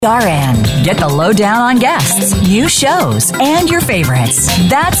RN. Get the lowdown on guests, new shows, and your favorites.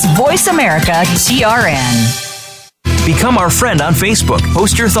 That's Voice America TRN. Become our friend on Facebook.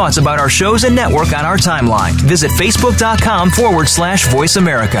 Post your thoughts about our shows and network on our timeline. Visit facebook.com/Voice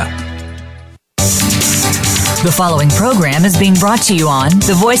America. The following program is being brought to you on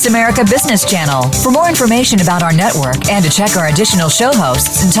the Voice America Business Channel. For more information about our network and to check our additional show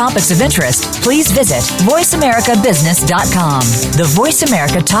hosts and topics of interest, please visit voiceamericabusiness.com. The Voice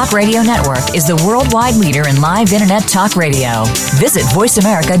America Talk Radio Network is the worldwide leader in live Internet talk radio. Visit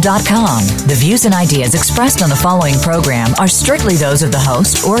voiceamerica.com. The views and ideas expressed on the following program are strictly those of the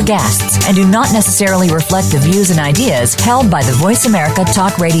host or guests and do not necessarily reflect the views and ideas held by the Voice America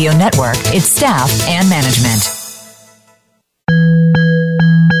Talk Radio Network, its staff, and management.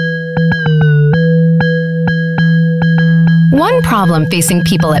 One problem facing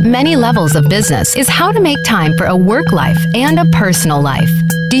people at many levels of business is how to make time for a work life and a personal life.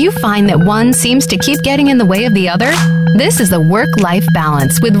 Do you find that one seems to keep getting in the way of the other? This is the Work-Life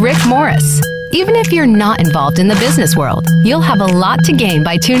Balance with Rick Morris. Even if you're not involved in the business world, you'll have a lot to gain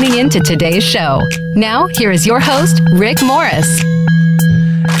by tuning in to today's show. Now, here is your host, Rick Morris.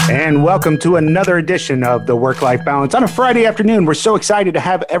 And welcome to another edition of the Work-Life Balance. On a Friday afternoon, we're so excited to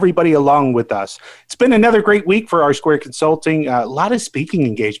have everybody along with us. It's been another great week for R Square Consulting. A lot of speaking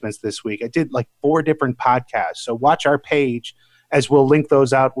engagements this week. I did like 4 different podcasts. So watch our page as we'll link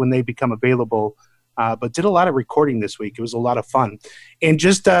those out when they become available. But did a lot of recording this week. It was a lot of fun. And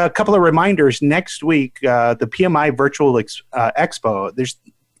just a couple of reminders. Next week, the PMI Virtual Expo, there's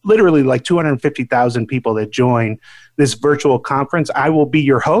literally like 250,000 people that join this virtual conference. I will be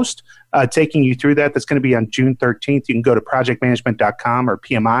your host, taking you through that. That's going to be on June 13th. You can go to projectmanagement.com or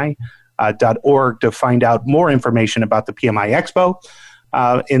PMI.org to find out more information about the PMI Expo.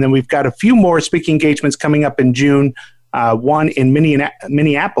 And then we've got a few more speaking engagements coming up in June. One in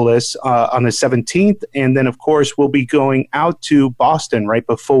Minneapolis on the 17th. And then, of course, we'll be going out to Boston right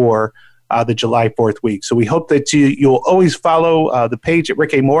before the July 4th week. So we hope that you'll always follow the page at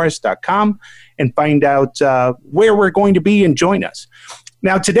rickamorris.com and find out where we're going to be and join us.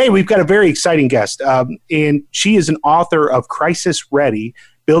 Now, today we've got a very exciting guest, and she is an author of Crisis Ready,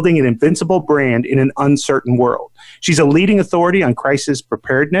 Building an Invincible Brand in an Uncertain World. She's a leading authority on crisis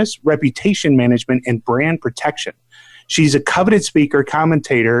preparedness, reputation management, and brand protection. She's a coveted speaker,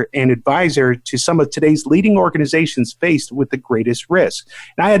 commentator, and advisor to some of today's leading organizations faced with the greatest risk.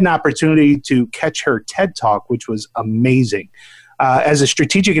 And I had an opportunity to catch her TED Talk, which was amazing. As a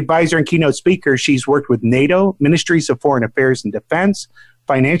strategic advisor and keynote speaker, she's worked with NATO, Ministries of Foreign Affairs and Defense,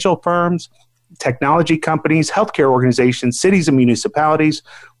 financial firms, technology companies, healthcare organizations, cities and municipalities,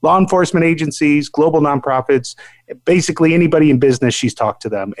 law enforcement agencies, global nonprofits, basically anybody in business, she's talked to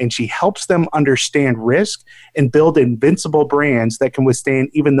them. And she helps them understand risk and build invincible brands that can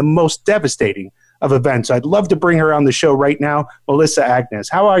withstand even the most devastating of events. I'd love to bring her on the show right now, Melissa Agnes.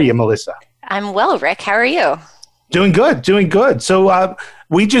 How are you, Melissa? I'm well, Rick. How are you? Doing good, doing good. So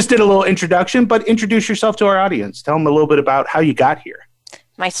we just did a little introduction, but introduce yourself to our audience. Tell them a little bit about how you got here.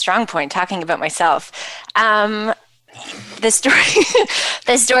 My strong point, talking about myself. The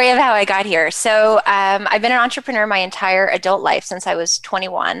story of how I got here. So I've been an entrepreneur my entire adult life since I was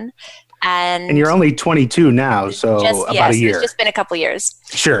 21. And you're only 22 now, so about a year. It's just been a couple years.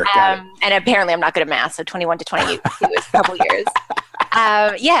 Sure. And apparently I'm not good at math, so 21 to 22 was a couple years.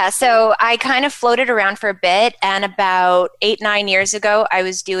 So I kind of floated around for a bit, and about 8-9 years ago, I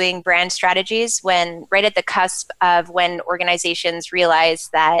was doing brand strategies right at the cusp of when organizations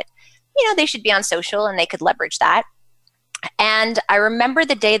realized that, they should be on social and they could leverage that. And I remember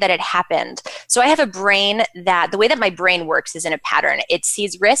the day that it happened. So I have a brain the way that my brain works is in a pattern. It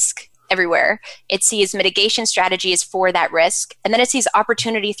sees risk everywhere. It sees mitigation strategies for that risk, and then it sees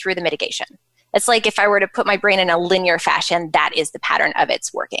opportunity through the mitigation. It's like if I were to put my brain in a linear fashion, that is the pattern of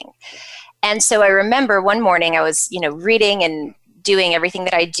its working. And so I remember one morning I was, reading and doing everything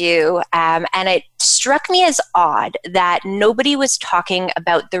that I do, and it struck me as odd that nobody was talking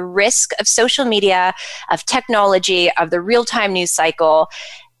about the risk of social media, of technology, of the real-time news cycle.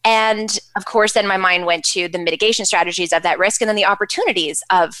 And of course, then my mind went to the mitigation strategies of that risk and then the opportunities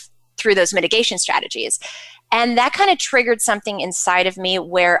through those mitigation strategies. And that kind of triggered something inside of me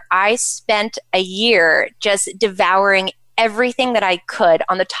where I spent a year just devouring everything that I could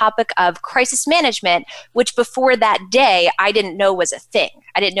on the topic of crisis management, which before that day, I didn't know was a thing.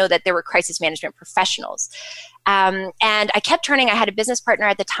 I didn't know that there were crisis management professionals. And I kept turning, I had a business partner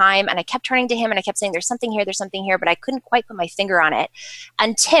at the time, and I kept turning to him and I kept saying, there's something here, but I couldn't quite put my finger on it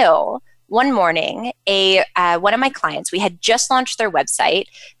until one morning, one of my clients, we had just launched their website.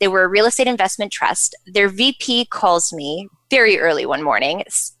 They were a real estate investment trust. Their VP calls me very early one morning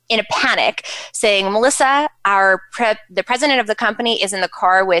in a panic saying, Melissa, the president of the company is in the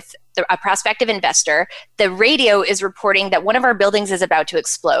car with a prospective investor. The radio is reporting that one of our buildings is about to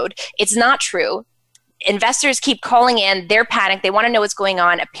explode. It's not true. Investors keep calling in. They're panicked. They want to know what's going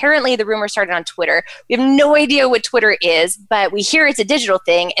on. Apparently, the rumor started on Twitter. We have no idea what Twitter is, but we hear it's a digital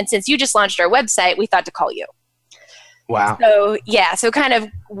thing. And since you just launched our website, we thought to call you. Wow. So kind of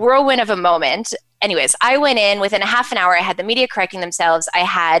whirlwind of a moment. Anyways, I went in within a half an hour. I had the media correcting themselves. I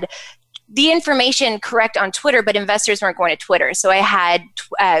had the information correct on Twitter, but investors weren't going to Twitter. So I had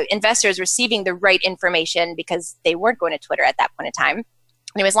investors receiving the right information because they weren't going to Twitter at that point in time.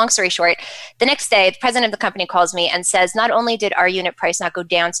 Anyways, long story short, the next day, the president of the company calls me and says, not only did our unit price not go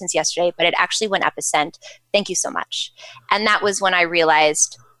down since yesterday, but it actually went up a cent. Thank you so much. And that was when I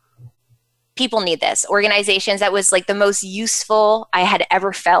realized people need this. Organizations, that was like the most useful I had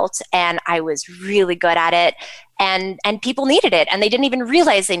ever felt, and I was really good at it. And people needed it, and they didn't even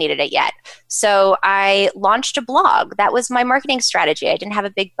realize they needed it yet. So I launched a blog. That was my marketing strategy. I didn't have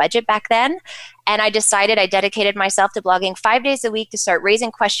a big budget back then, and I dedicated myself to blogging 5 days a week to start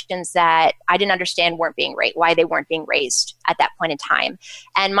raising questions that I didn't understand why they weren't being raised at that point in time.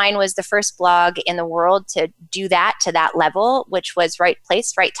 And mine was the first blog in the world to do that to that level, which was right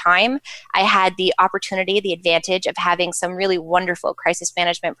place, right time. I had the opportunity, the advantage of having some really wonderful crisis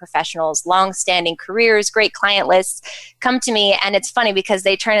management professionals, long-standing careers, great client lists come to me. And it's funny because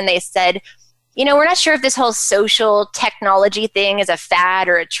they turned and they said, we're not sure if this whole social technology thing is a fad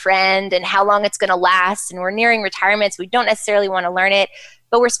or a trend and how long it's going to last. And we're nearing retirement, so we don't necessarily want to learn it,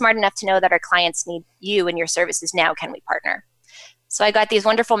 but we're smart enough to know that our clients need you and your services now. Can we partner? So I got these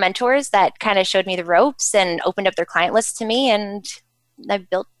wonderful mentors that kind of showed me the ropes and opened up their client lists to me. And I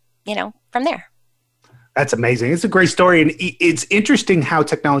built, from there. That's amazing. It's a great story. And it's interesting how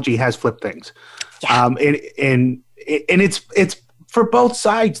technology has flipped things. Yeah. And it's for both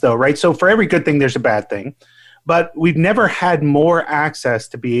sides though, right? So for every good thing, there's a bad thing, but we've never had more access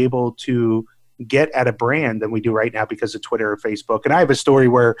to be able to get at a brand than we do right now because of Twitter or Facebook. And I have a story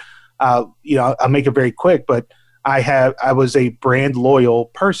where, I'll make it very quick, but I was a brand loyal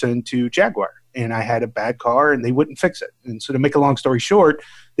person to Jaguar, and I had a bad car and they wouldn't fix it. And so to make a long story short,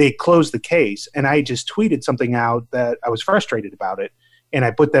 they closed the case, and I just tweeted something out that I was frustrated about it. And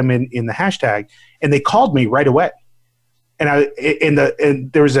I put them in the hashtag, and they called me right away. And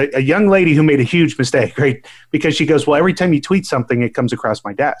there was a young lady who made a huge mistake, right? Because she goes, well, every time you tweet something, it comes across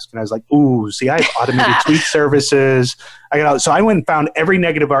my desk. And I was like, ooh, see, I have automated tweet services. So I went and found every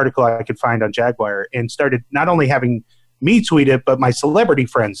negative article I could find on Jaguar and started not only having me tweet it, but my celebrity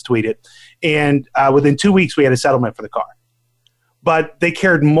friends tweet it. And within 2 weeks, we had a settlement for the car. But they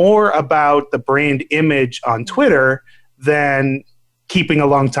cared more about the brand image on Twitter than keeping a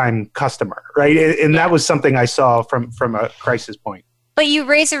long-time customer, right? And that was something I saw from a crisis point. But you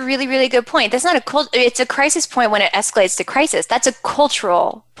raise a really, really good point. That's not it's a crisis point when it escalates to crisis. That's a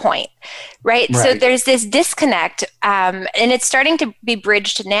cultural point, right? So there's this disconnect, and it's starting to be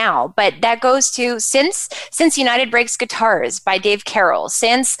bridged now. But that goes to since United Breaks Guitars by Dave Carroll,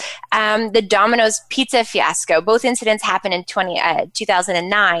 since the Domino's pizza fiasco. Both incidents happened in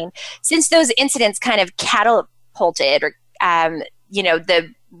 2009. Since those incidents kind of catapulted, or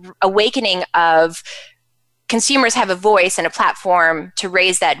the awakening of consumers have a voice and a platform to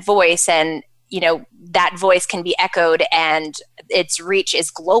raise that voice, and that voice can be echoed and its reach is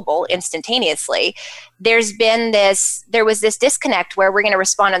global instantaneously. There was this disconnect where we're going to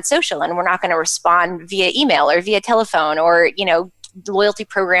respond on social and we're not going to respond via email or via telephone or loyalty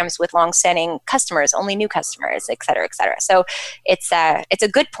programs with long-standing customers, only new customers, et cetera, et cetera. So it's a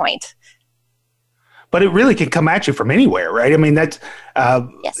good point. But it really can come at you from anywhere, right? I mean, that's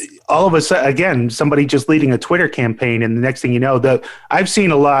yes. All of a sudden, again, somebody just leading a Twitter campaign, and the next thing you know, I've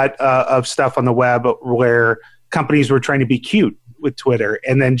seen a lot of stuff on the web where companies were trying to be cute with Twitter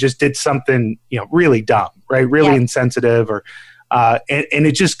and then just did something, really dumb, right? Really insensitive, or and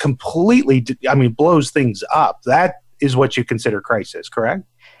it just completely, blows things up. That is what you consider crisis, correct?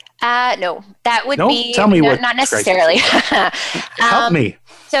 No, that would be Tell me what not necessarily. Help me.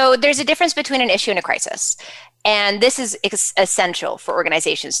 So there's a difference between an issue and a crisis. And this is essential for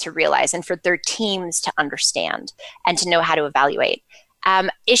organizations to realize and for their teams to understand and to know how to evaluate.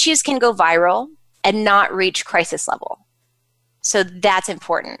 Issues can go viral and not reach crisis level. So that's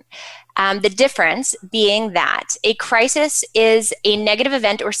important. The difference being that a crisis is a negative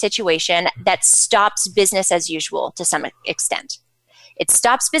event or situation that stops business as usual to some extent. It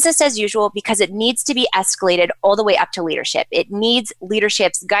stops business as usual because it needs to be escalated all the way up to leadership. It needs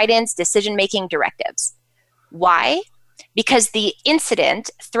leadership's guidance, decision-making directives. Why? Because the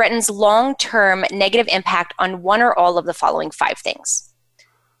incident threatens long-term negative impact on one or all of the following 5 things.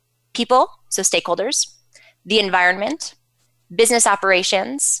 People, so stakeholders, the environment, business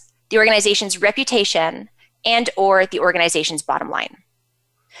operations, the organization's reputation, and or the organization's bottom line.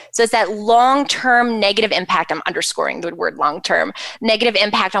 So it's that long-term negative impact, I'm underscoring the word long-term, negative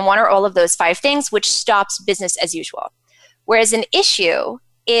impact on one or all of those 5 things, which stops business as usual. Whereas an issue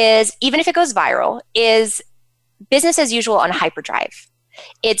is, even if it goes viral, is business as usual on hyperdrive.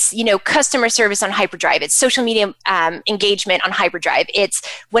 It's, customer service on hyperdrive. It's social media engagement on hyperdrive. It's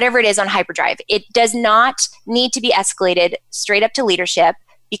whatever it is on hyperdrive. It does not need to be escalated straight up to leadership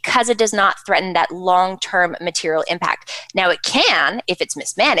because it does not threaten that long-term material impact. Now, it can if it's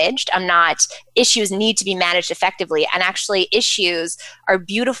mismanaged. Issues need to be managed effectively, and actually issues are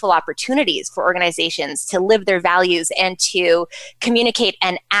beautiful opportunities for organizations to live their values and to communicate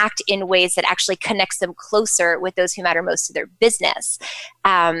and act in ways that actually connects them closer with those who matter most to their business.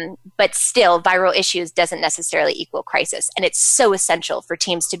 But still, viral issues doesn't necessarily equal crisis, and it's so essential for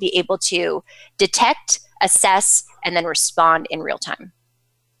teams to be able to detect, assess, and then respond in real time.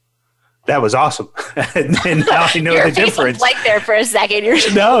 That was awesome. And now I know the difference. Blank there for a second.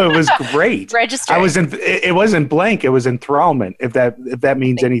 No, it was great. Register. It wasn't blank. It was enthrallment, if that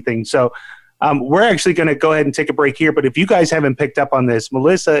means anything. So we're actually going to go ahead and take a break here. But if you guys haven't picked up on this,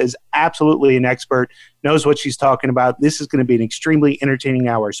 Melissa is absolutely an expert, knows what she's talking about. This is going to be an extremely entertaining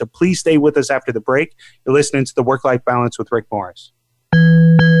hour. So please stay with us after the break. You're listening to The Work-Life Balance with Rick Morris.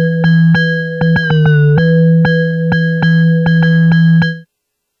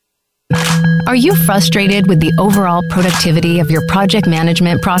 Are you frustrated with the overall productivity of your project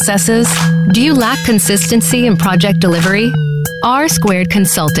management processes? Do you lack consistency in project delivery? R Squared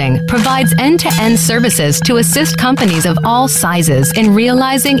Consulting provides end-to-end services to assist companies of all sizes in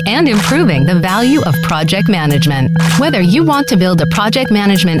realizing and improving the value of project management. Whether you want to build a project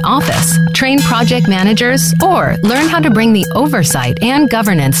management office, train project managers, or learn how to bring the oversight and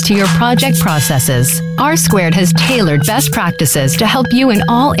governance to your project processes, R Squared has tailored best practices to help you in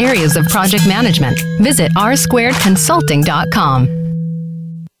all areas of project management. Visit rsquaredconsulting.com.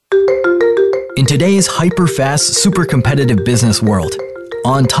 In today's hyper-fast, super-competitive business world,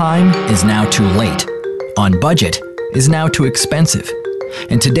 on time is now too late. On budget is now too expensive.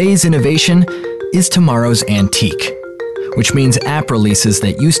 And today's innovation is tomorrow's antique. Which means app releases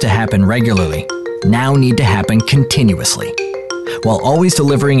that used to happen regularly now need to happen continuously, while always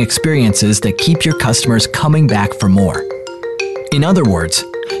delivering experiences that keep your customers coming back for more. In other words,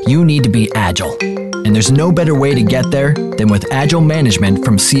 you need to be agile. And there's no better way to get there than with Agile Management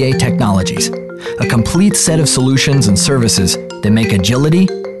from CA Technologies, a complete set of solutions and services that make agility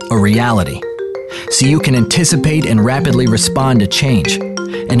a reality. So you can anticipate and rapidly respond to change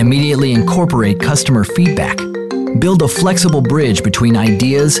and immediately incorporate customer feedback, build a flexible bridge between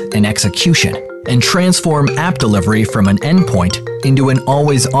ideas and execution, and transform app delivery from an endpoint into an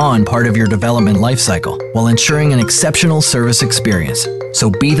always-on part of your development lifecycle while ensuring an exceptional service experience. So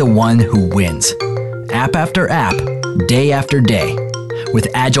be the one who wins. App after app, day after day, with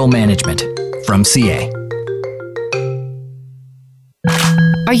Agile Management from CA.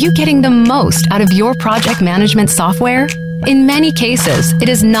 Are you getting the most out of your project management software? In many cases, it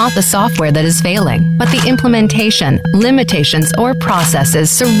is not the software that is failing, but the implementation, limitations, or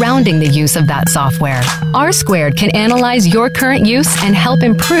processes surrounding the use of that software. R Squared can analyze your current use and help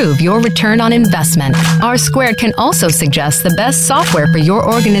improve your return on investment. R Squared can also suggest the best software for your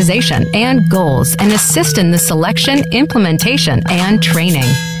organization and goals and assist in the selection, implementation, and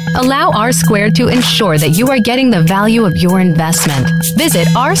training. Allow R Squared to ensure that you are getting the value of your investment. Visit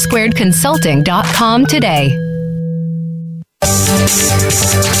rsquaredconsulting.com today.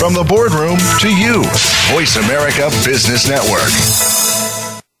 From the boardroom to you, Voice America Business Network.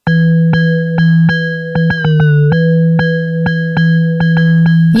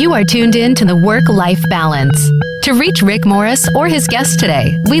 You are tuned in to the Work-Life Balance. To reach Rick Morris or his guest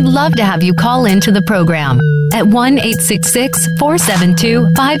today, we'd love to have you call into the program at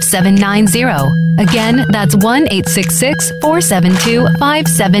 1-866-472-5790. Again, that's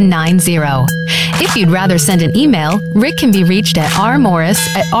 1-866-472-5790. If you'd rather send an email, Rick can be reached at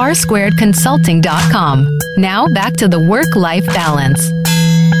rmorris@rsquaredconsulting.com. Now back to the Work-Life Balance.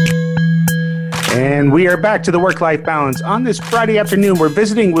 And we are back to the Work-Life Balance. On this Friday afternoon, we're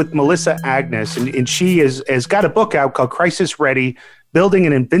visiting with Melissa Agnes, and she has got a book out called Crisis Ready, Building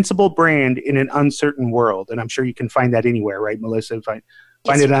an Invincible Brand in an Uncertain World. And I'm sure you can find that anywhere, right, Melissa? Find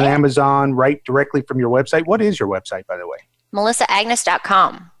it on Amazon, right directly from your website. What is your website, by the way?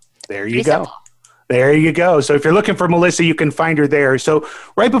 melissaagnes.com. There you go. Simple. There you go. So if you're looking for Melissa, you can find her there. So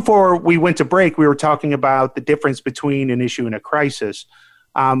right before we went to break, we were talking about the difference between an issue and a crisis.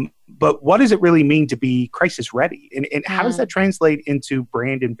 But what does it really mean to be crisis ready? And how does that translate into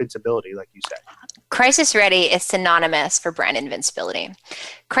brand invincibility, like you said? Crisis ready is synonymous for brand invincibility.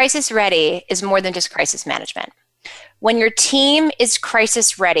 Crisis ready is more than just crisis management. When your team is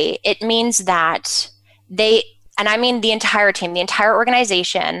crisis ready, it means that they, and I mean the entire team, the entire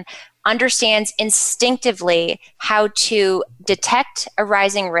organization, understands instinctively how to detect a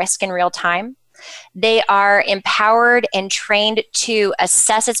rising risk in real time. They are empowered and trained to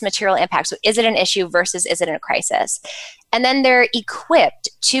assess its material impact. So is it an issue versus is it a crisis? And then they're equipped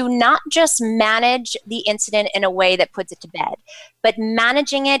to not just manage the incident in a way that puts it to bed, but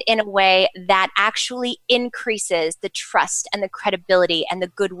managing it in a way that actually increases the trust and the credibility and the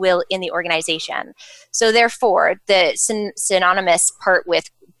goodwill in the organization. So therefore, the synonymous part with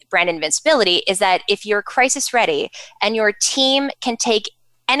brand invincibility is that if you're crisis ready and your team can take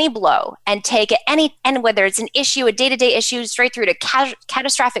any blow and take any, and whether it's an issue, a day-to-day issue, straight through to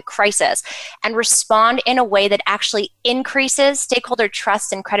catastrophic crisis, and respond in a way that actually increases stakeholder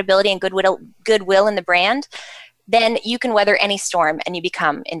trust and credibility and goodwill in the brand, then you can weather any storm and you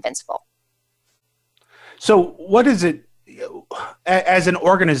become invincible. So what is it, as an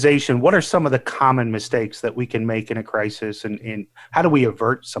organization, what are some of the common mistakes that we can make in a crisis, and how do we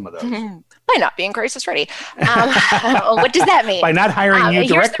avert some of those? By not being crisis ready. What does that mean? By not hiring you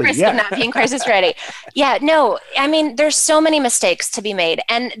directly. Here's the risk of not being crisis ready. Yeah, no, I mean, there's so many mistakes to be made.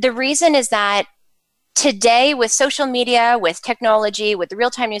 And the reason is that today, with social media, with technology, with the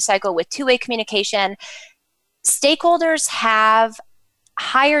real-time news cycle, with two-way communication, stakeholders have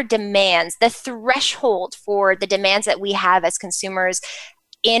higher demands. The threshold for the demands that we have as consumers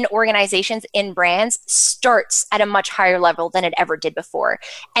in organizations, in brands, starts at a much higher level than it ever did before.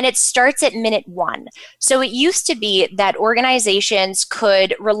 And it starts at minute one. So it used to be that organizations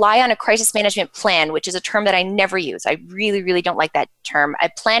could rely on a crisis management plan, which is a term that I never use. I really, really don't like that term. A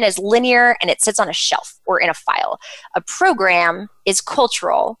plan is linear and it sits on a shelf or in a file. A program is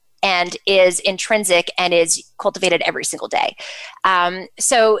cultural and is intrinsic and is cultivated every single day.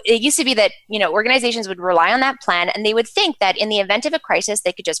 So it used to be that, organizations would rely on that plan, and they would think that in the event of a crisis,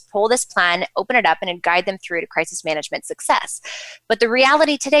 they could just pull this plan, open it up, and it'd guide them through to crisis management success. But the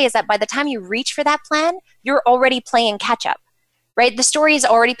reality today is that by the time you reach for that plan, you're already playing catch up. Right? The story is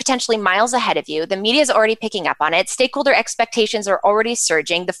already potentially miles ahead of you. The media is already picking up on it. Stakeholder expectations are already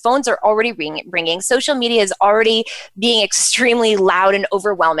surging. The phones are already ringing. Social media is already being extremely loud and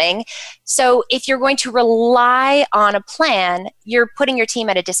overwhelming. So if you're going to rely on a plan, you're putting your team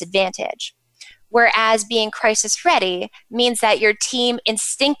at a disadvantage. Whereas being crisis ready means that your team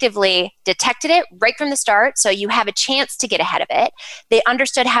instinctively detected it right from the start, so you have a chance to get ahead of it. They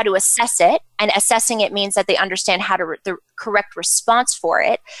understood how to assess it, and assessing it means that they understand how to the correct response for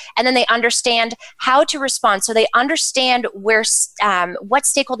it, and then they understand how to respond. So they understand where what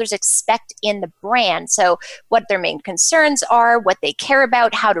stakeholders expect in the brand, so what their main concerns are, what they care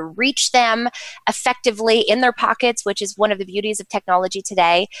about, how to reach them effectively in their pockets, which is one of the beauties of technology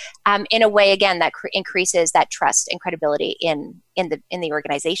today, in a way, again, that increases that trust and credibility in the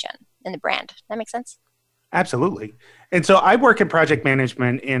organization, in the brand. That makes sense? Absolutely. And so I work in project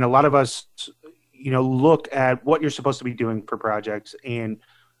management, and a lot of us, look at what you're supposed to be doing for projects and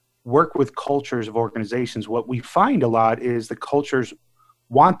work with cultures of organizations. What we find a lot is the cultures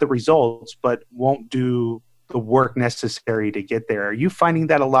want the results, but won't do the work necessary to get there. Are you finding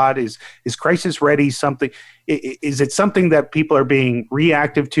that a lot? Is crisis ready something? Is it something that people are being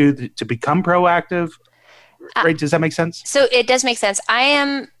reactive to become proactive? Right? Does that make sense? So it does make sense.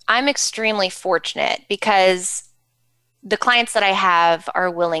 I'm extremely fortunate because the clients that I have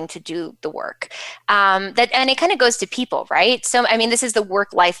are willing to do the work. And it kind of goes to people, right? So, this is the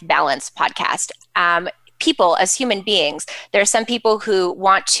work-life balance podcast. People as human beings, there are some people who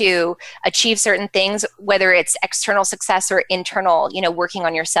want to achieve certain things, whether it's external success or internal, working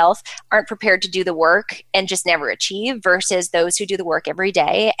on yourself, aren't prepared to do the work and just never achieve, versus those who do the work every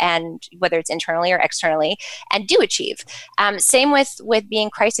day, and whether it's internally or externally, and do achieve. Same with being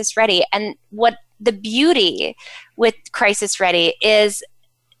crisis ready. And what the beauty with crisis ready is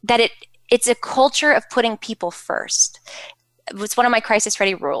that it's a culture of putting people first. It's one of my crisis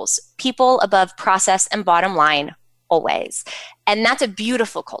ready rules: people above process and bottom line always. And that's a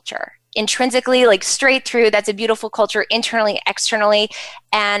beautiful culture. Intrinsically, like straight through, that's a beautiful culture, internally, externally.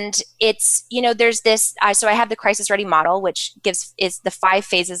 And it's, there's this, so I have the crisis ready model, which is the 5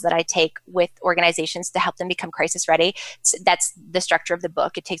 phases that I take with organizations to help them become crisis ready. So that's the structure of the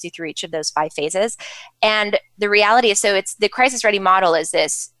book. It takes you through each of those 5 phases. And the reality is, so it's the crisis ready model is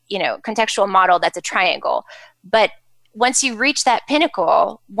this, contextual model that's a triangle. But once you reach that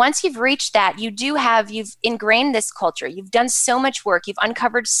pinnacle, once you've reached that, you've ingrained this culture. You've done so much work. You've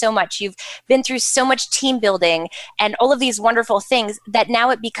uncovered so much. You've been through so much team building and all of these wonderful things that now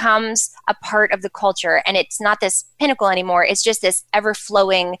it becomes a part of the culture. And it's not this pinnacle anymore. It's just this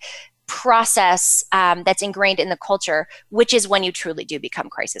ever-flowing process that's ingrained in the culture, which is when you truly do become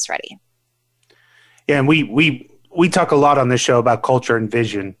crisis ready. Yeah, and we talk a lot on this show about culture and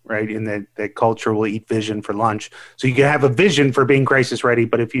vision, right? And that culture will eat vision for lunch. So you can have a vision for being crisis ready,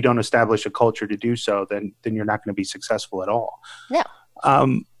 but if you don't establish a culture to do so, then you're not going to be successful at all. No.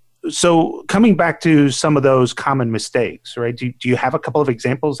 So coming back to some of those common mistakes, right? Do you have a couple of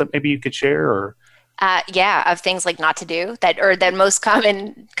examples that maybe you could share, or? Of things like not to do that most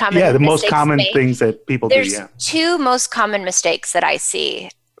common. Yeah, the most common things that people do. Yeah. 2 most common mistakes that I see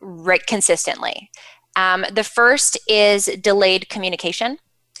consistently. The first is delayed communication.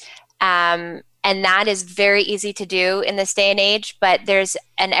 And that is very easy to do in this day and age, but there's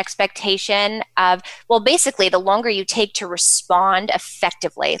an expectation of, basically the longer you take to respond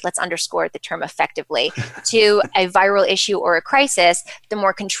effectively, let's underscore the term effectively, to a viral issue or a crisis, the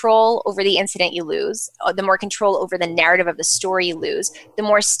more control over the incident you lose, the more control over the narrative of the story you lose, the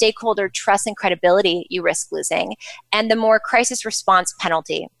more stakeholder trust and credibility you risk losing, and the more crisis response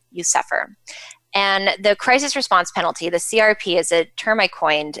penalty you suffer. And the crisis response penalty, the CRP, is a term I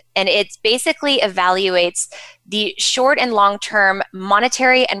coined, and it basically evaluates the short and long-term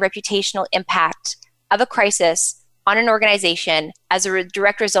monetary and reputational impact of a crisis on an organization as a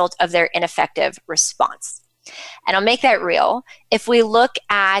direct result of their ineffective response. And I'll make that real. If we look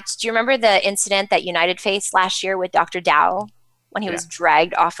at, do you remember the incident that United faced last year with Dr. Dow? When he was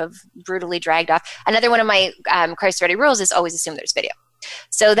brutally dragged off. Another one of my crisis ready rules is always assume there's video.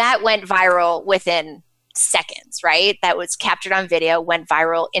 So that went viral within seconds, right? That was captured on video, went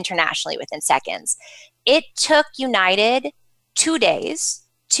viral internationally within seconds. It took United 2 days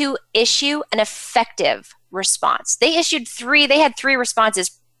to issue an effective response. They had 3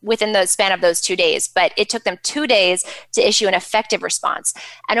 responses within the span of those 2 days, but it took them 2 days to issue an effective response.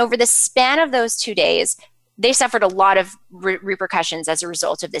 And over the span of those 2 days, they suffered a lot of repercussions as a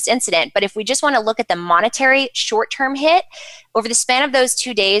result of this incident. But if we just want to look at the monetary short-term hit, over the span of those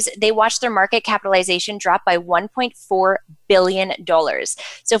 2 days, they watched their market capitalization drop by $1.4 billion.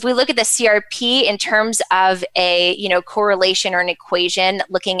 So if we look at the CRP in terms of a correlation or an equation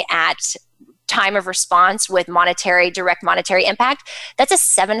looking at time of response with direct monetary impact, that's a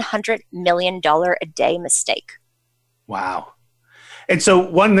 $700 million a day mistake. Wow. And so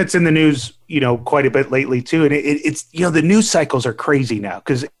one that's in the news, quite a bit lately too, and it's the news cycles are crazy now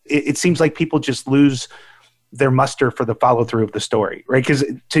because it seems like people just lose their muster for the follow through of the story, right? Because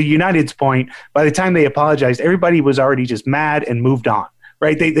to United's point, by the time they apologized, everybody was already just mad and moved on,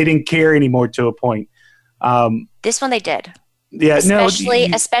 right? They didn't care anymore to a point. This one they did. Yeah,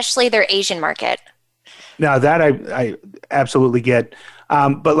 especially their Asian market. No, that I absolutely get.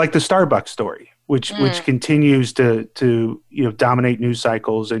 But like the Starbucks story, which continues to dominate news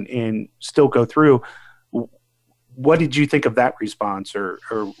cycles and still go through. What did you think of that response, or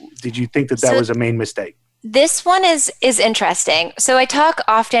did you think that was a main mistake? This one is interesting. So I talk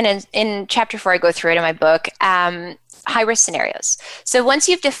often in chapter 4, I go through it in my book, high-risk scenarios. So once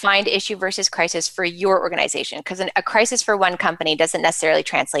you've defined issue versus crisis for your organization, because a crisis for one company doesn't necessarily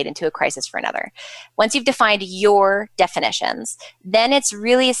translate into a crisis for another. Once you've defined your definitions, then it's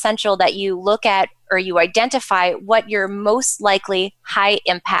really essential that you look at or you identify what your most likely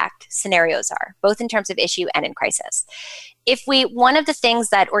high-impact scenarios are, both in terms of issue and in crisis. One of the things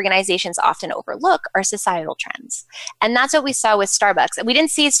that organizations often overlook are societal trends. And that's what we saw with Starbucks. We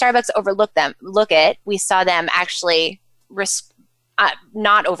didn't see Starbucks overlook it. We saw them actually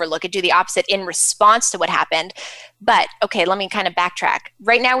not overlook it, do the opposite in response to what happened. But okay, let me kind of backtrack.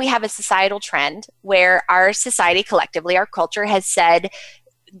 Right now we have a societal trend where our society collectively, our culture has said,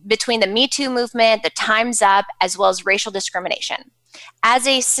 between the Me Too movement, the Time's Up, as well as racial discrimination. As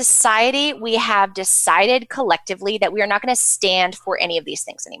a society, we have decided collectively that we are not going to stand for any of these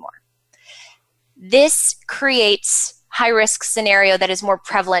things anymore. This creates high risk scenario that is more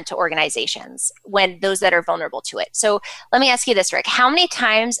prevalent to organizations, when those that are vulnerable to it. So let me ask you this, Rick. How many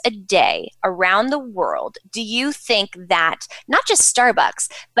times a day around the world do you think that not just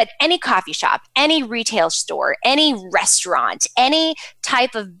Starbucks, but any coffee shop, any retail store, any restaurant, any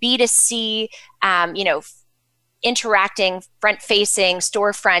type of B2C, interacting, front-facing,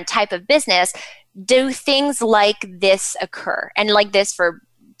 storefront type of business, do things like this occur? And like this,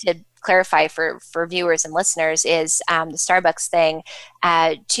 to clarify for viewers and listeners, is the Starbucks thing.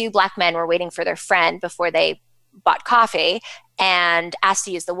 2 Black men were waiting for their friend before they bought coffee and asked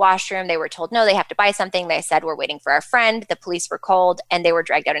to use the washroom. They were told no, they have to buy something. They said, we're waiting for our friend. The police were called, and they were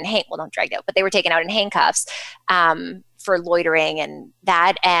dragged out in not dragged out, but they were taken out in handcuffs for loitering and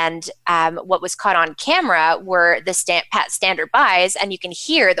that. And what was caught on camera were the standard buys, and you can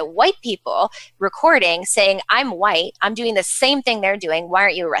hear the white people recording saying, I'm white, I'm doing the same thing they're doing, why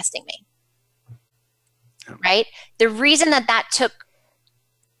aren't you arresting me? Right? The reason that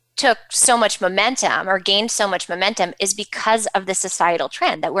took so much momentum, or gained so much momentum, is because of the societal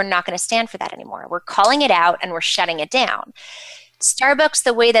trend that we're not going to stand for that anymore. We're calling it out and we're shutting it down. Starbucks,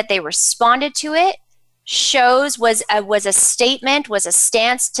 the way that they responded to it, was a statement, was a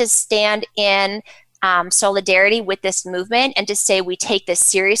stance to stand in solidarity with this movement, and to say, we take this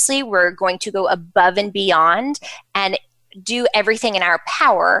seriously. We're going to go above and beyond and do everything in our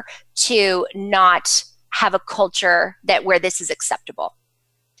power to not have a culture where this is acceptable.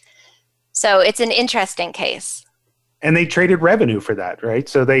 So it's an interesting case. And they traded revenue for that, right?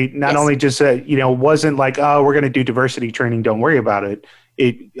 So they not only just said, wasn't like, oh, we're going to do diversity training, don't worry about it.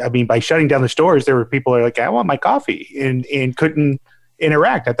 By shutting down the stores, there were people who are like, I want my coffee, and couldn't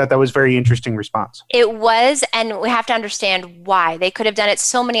interact. I thought that was a very interesting response. It was, and we have to understand why. They could have done it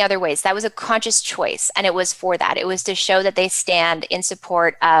so many other ways. That was a conscious choice, and it was for that. It was to show that they stand in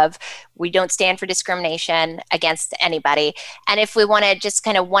support of, we don't stand for discrimination against anybody. And if we want to just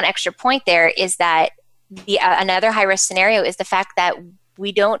kind of one extra point there, is that another high-risk scenario is the fact that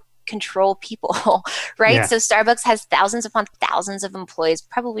we don't control people, right? Yeah. So Starbucks has thousands upon thousands of employees,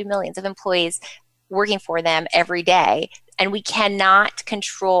 probably millions of employees working for them every day. And we cannot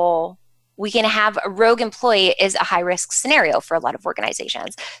control, we can have a rogue employee is a high risk scenario for a lot of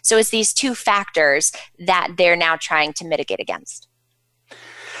organizations. So it's these 2 factors that they're now trying to mitigate against.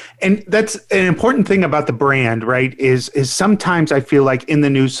 And that's an important thing about the brand, right? Is sometimes I feel like in the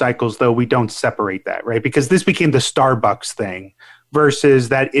news cycles, though, we don't separate that, right? Because this became the Starbucks thing versus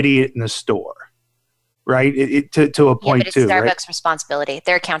that idiot in the store, right? To a point, too. But it's Starbucks' right? responsibility.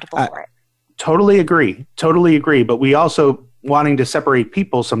 They're accountable for it. Totally agree. But we also, wanting to separate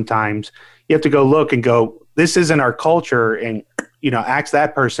people sometimes, you have to go look and go, this isn't our culture, and, ask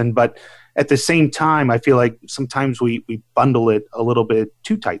that person. But at the same time, I feel like sometimes we bundle it a little bit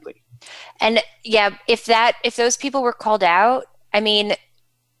too tightly. And yeah, if those people were called out,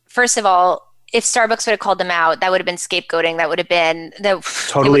 first of all, if Starbucks would have called them out, that would have been scapegoating. That would have been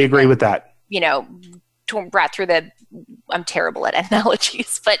totally agree with that. Brought through I'm terrible at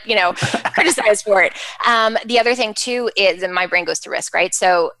analogies, but criticized for it. The other thing too is, and my brain goes to risk, right?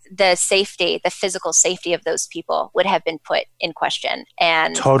 So the physical safety of those people would have been put in question,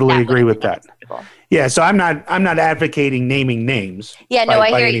 and totally agree with that. Yeah, so I'm not advocating naming names. Yeah, no,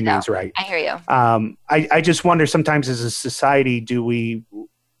 I hear you. Means, right? I hear you. I just wonder sometimes as a society, do we,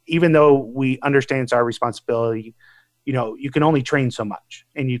 even though we understand it's our responsibility, you can only train so much,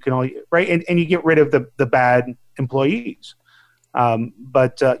 and you can only, right. And you get rid of the bad employees. I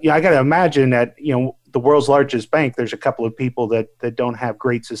got to imagine that, the world's largest bank, there's a couple of people that don't have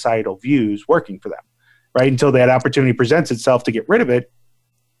great societal views working for them, right? Until that opportunity presents itself to get rid of it.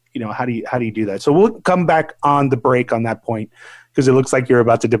 How do you do that? So we'll come back on the break on that point, because it looks like you're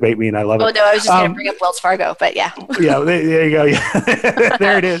about to debate me, and I love it. Oh, no, I was just going to bring up Wells Fargo, but yeah. Yeah, there you go. Yeah.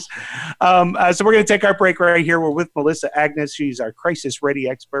 There it is. So we're going to take our break right here. We're with Melissa Agnes. She's our crisis ready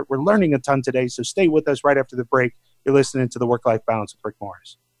expert. We're learning a ton today, so stay with us right after the break. You're listening to the Work-Life Balance with Rick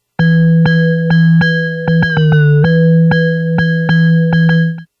Morris.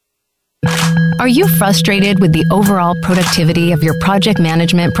 Are you frustrated with the overall productivity of your project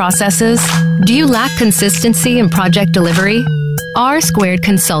management processes? Do you lack consistency in project delivery? R²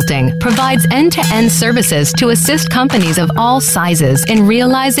 Consulting provides end-to-end services to assist companies of all sizes in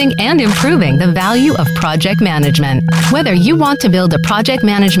realizing and improving the value of project management. Whether you want to build a project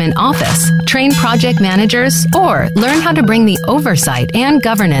management office, train project managers, or learn how to bring the oversight and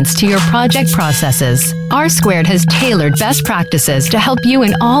governance to your project processes, R² has tailored best practices to help you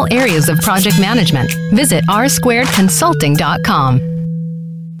in all areas of project management. Visit r²consulting.com.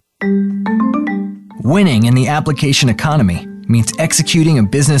 Winning in the application economy means executing a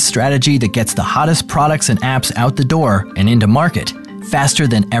business strategy that gets the hottest products and apps out the door and into market faster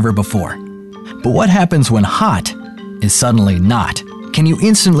than ever before. But what happens when hot is suddenly not? Can you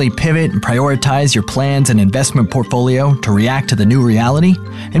instantly pivot and prioritize your plans and investment portfolio to react to the new reality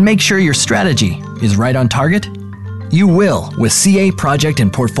and make sure your strategy is right on target? You will with CA Project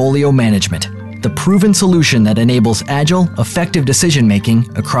and Portfolio Management, the proven solution that enables agile, effective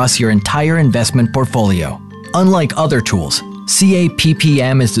decision-making across your entire investment portfolio. Unlike other tools, CA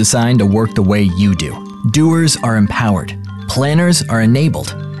PPM is designed to work the way you do. Doers are empowered, planners are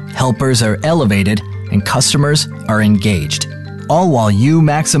enabled, helpers are elevated, and customers are engaged, all while you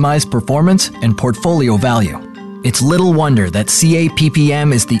maximize performance and portfolio value. It's little wonder that CA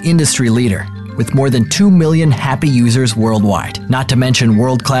PPM is the industry leader, with more than 2 million happy users worldwide, not to mention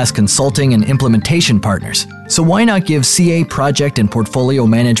world-class consulting and implementation partners. So why not give CA Project and Portfolio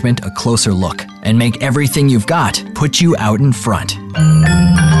Management a closer look and make everything you've got put you out in front?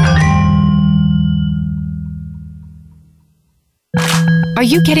 Are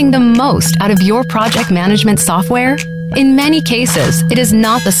you getting the most out of your project management software? In many cases, it is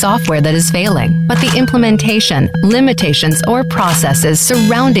not the software that is failing, but the implementation, limitations, or processes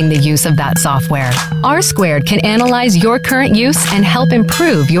surrounding the use of that software. R Squared can analyze your current use and help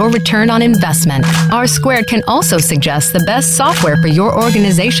improve your return on investment. R Squared can also suggest the best software for your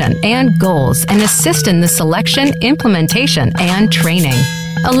organization and goals and assist in the selection, implementation, and training.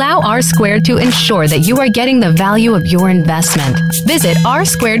 Allow R Squared to ensure that you are getting the value of your investment. Visit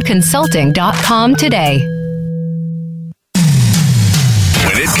rsquaredconsulting.com today.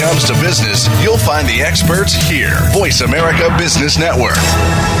 When it comes to business, you'll find the experts here. Voice America Business Network.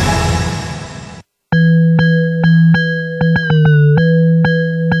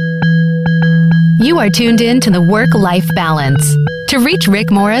 You are tuned in to the Work-Life Balance. To reach Rick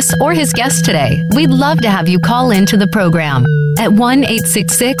Morris or his guest today, we'd love to have you call into the program at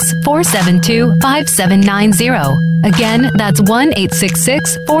 1-866-472-5790. Again, that's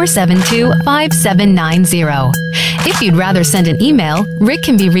 1-866-472-5790. If you'd rather send an email, Rick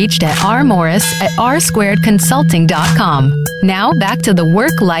can be reached at rmorris@rsquaredconsulting.com. Now back to the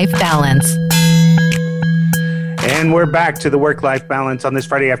Work-Life Balance. And we're back to the Work-Life Balance on this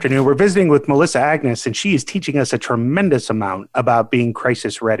Friday afternoon. We're visiting with Melissa Agnes, and she is teaching us a tremendous amount about being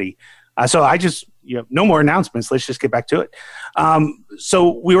crisis ready. So no more announcements. Let's just get back to it.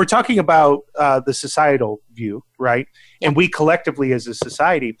 So we were talking about the societal view, right? And we collectively as a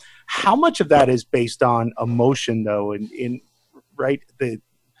society, how much of that is based on emotion, though? Right?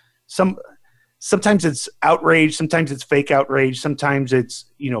 Sometimes it's outrage, sometimes it's fake outrage, sometimes it's,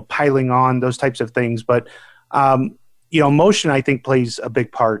 piling on, those types of things. But emotion, I think, plays a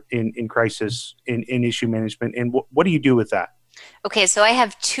big part in crisis, in issue management. And what do you do with that? Okay, so I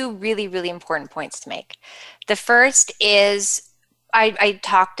have two really, really important points to make. The first is I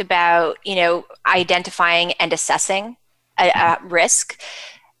talked about, identifying and assessing a risk.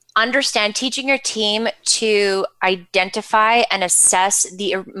 Teaching your team to identify and assess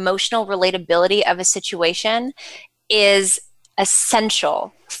the emotional relatability of a situation is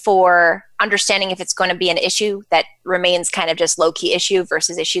essential for understanding if it's going to be an issue that remains kind of just low-key issue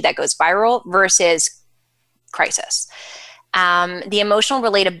versus issue that goes viral versus crisis. The emotional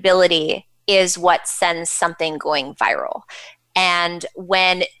relatability is what sends something going viral. And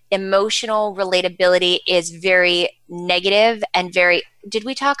when emotional relatability is very negative and we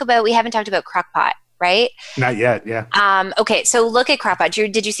haven't talked about Crockpot, right? Not yet, yeah. Okay, so look at Crockpot.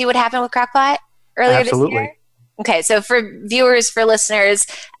 Did you see what happened with Crockpot earlier this year? Okay, so for listeners,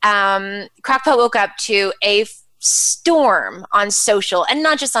 Crockpot woke up to a storm on social, and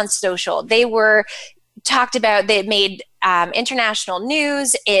not just on social. They were talked about, they made international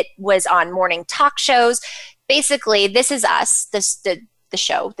news. It was on morning talk shows. Basically, This Is Us, the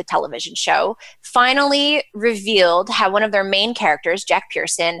show, the television show, finally revealed how one of their main characters, Jack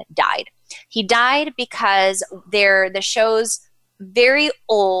Pearson, died. He died because the show's very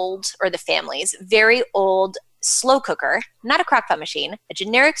old, or the family's very old slow cooker, not a crockpot machine, a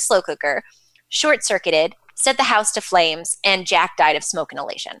generic slow cooker, short-circuited, set the house to flames, and Jack died of smoke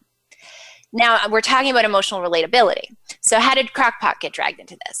inhalation. Now, we're talking about emotional relatability. So how did Crockpot get dragged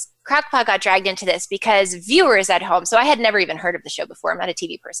into this? Crockpot got dragged into this because viewers at home, so I had never even heard of the show before. I'm not a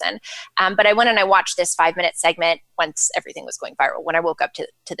TV person. But I went and I watched this 5-minute segment once everything was going viral, when I woke up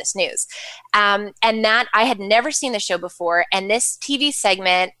to this news. And that I had never seen the show before. And this TV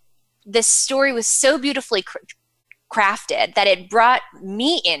segment, this story was so beautifully crafted, that it brought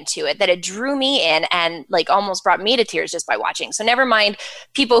me into it, that it drew me in and like almost brought me to tears just by watching. So never mind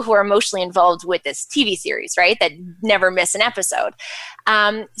people who are emotionally involved with this TV series, right? That never miss an episode.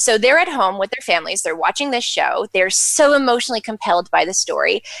 So they're at home with their families. They're watching this show. They're so emotionally compelled by the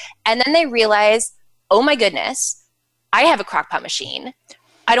story. And then they realize, oh my goodness, I have a crockpot machine.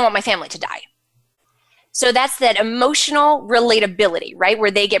 I don't want my family to die. So that's that emotional relatability, right?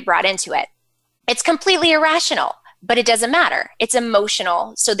 Where they get brought into it. It's completely irrational. But it doesn't matter. It's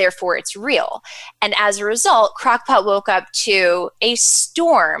emotional, so therefore it's real. And as a result, Crock-Pot woke up to a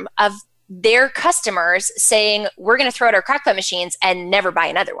storm of their customers saying, we're going to throw out our Crock-Pot machines and never buy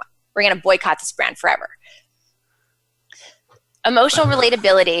another one. We're going to boycott this brand forever. Emotional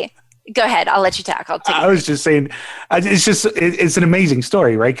relatability. Go ahead. I'll let you talk. I was just saying, it's an amazing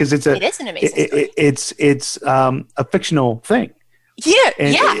story, right? Because it is an amazing story. It's a fictional thing. Yeah.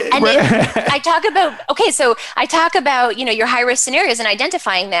 And I talk about, your high risk scenarios and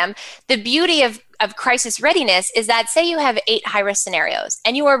identifying them. The beauty of crisis readiness is that, say you have 8 high risk scenarios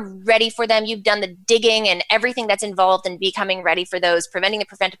and you are ready for them. You've done the digging and everything that's involved in becoming ready for those, preventing the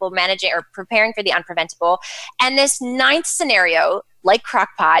preventable, managing or preparing for the unpreventable. And this 9th scenario, like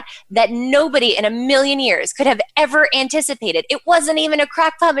Crock-Pot, that nobody in a million years could have ever anticipated. It wasn't even a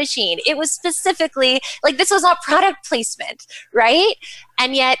Crock-Pot machine. It was specifically like, this was not product placement, right?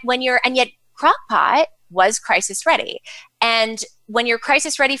 And yet Crock-Pot was crisis ready. And when you're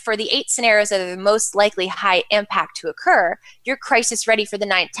crisis ready for the 8 scenarios that are the most likely high impact to occur, you're crisis ready for the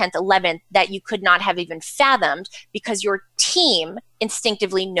 9th, 10th, 11th that you could not have even fathomed because your team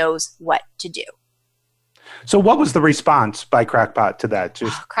instinctively knows what to do. So what was the response by Crock-Pot to that?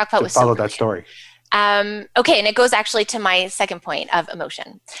 Crock-Pot was follow that story. Okay, and it goes actually to my second point of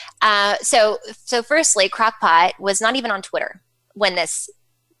emotion. So firstly, Crock-Pot was not even on Twitter when this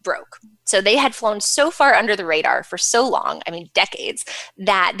broke. So they had flown so far under the radar for so long, decades,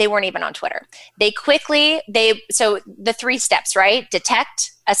 that they weren't even on Twitter. So the 3 steps, right?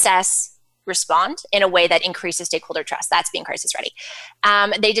 Detect, assess, respond in a way that increases stakeholder trust. That's being crisis ready.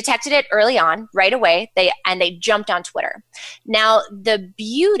 They detected it early on, right away, they jumped on Twitter. Now, the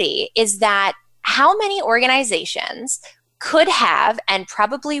beauty is that how many organizations could have and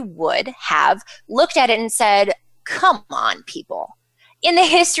probably would have looked at it and said, come on, people. In the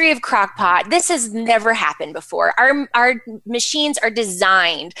history of Crock-Pot, this has never happened before. Our machines are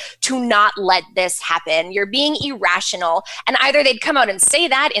designed to not let this happen. You're being irrational. And either they'd come out and say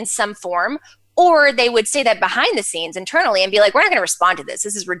that in some form, or they would say that behind the scenes internally and be like, we're not going to respond to this.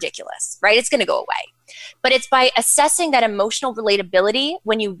 This is ridiculous, right? It's going to go away. But it's by assessing that emotional relatability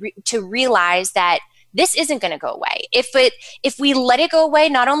to realize that this isn't going to go away. If we let it go away,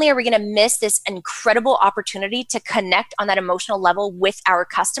 not only are we going to miss this incredible opportunity to connect on that emotional level with our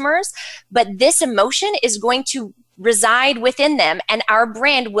customers, but this emotion is going to reside within them, and our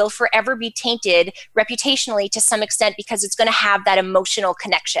brand will forever be tainted reputationally to some extent because it's going to have that emotional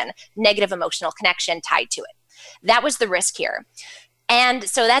connection, negative emotional connection tied to it. That was the risk here. And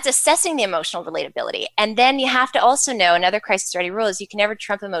so that's assessing the emotional relatability. And then you have to also know, another crisis ready rule is you can never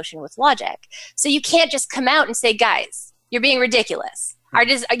trump emotion with logic. So you can't just come out and say, guys, you're being ridiculous.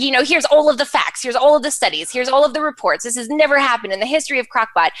 Here's all of the facts. Here's all of the studies. Here's all of the reports. This has never happened in the history of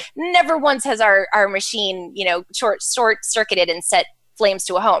Crock-Pot. Never once has our machine, short-circuited and set flames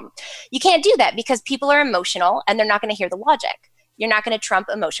to a home. You can't do that because people are emotional and they're not going to hear the logic. You're not going to trump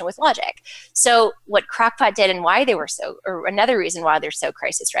emotion with logic. So what Crock-Pot did and why they were or another reason why they're so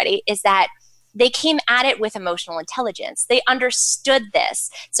crisis ready is that they came at it with emotional intelligence. They understood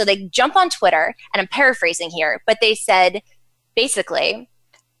this. So they jump on Twitter, and I'm paraphrasing here, but they said, basically,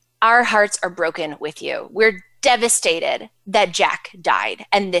 our hearts are broken with you. We're devastated that Jack died,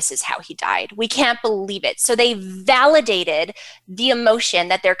 and this is how he died. We can't believe it. So they validated the emotion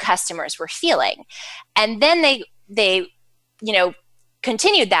that their customers were feeling. And then they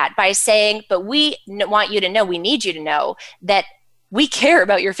continued that by saying, but we want you to know, we need you to know that we care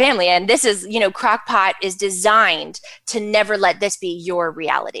about your family. And this is, Crock-Pot is designed to never let this be your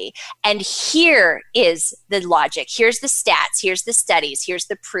reality. And here is the logic. Here's the stats. Here's the studies. Here's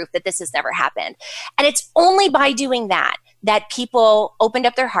the proof that this has never happened. And it's only by doing that people opened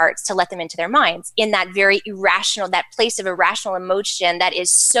up their hearts to let them into their minds in that very irrational, that place of irrational emotion that is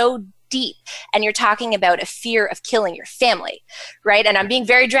so deep. And you're talking about a fear of killing your family, right? And I'm being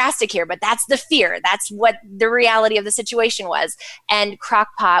very drastic here, but that's the fear. That's what the reality of the situation was. And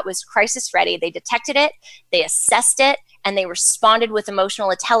Crock-Pot was crisis ready. They detected it, they assessed it, and they responded with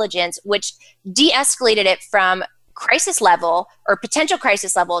emotional intelligence, which de-escalated it from crisis level or potential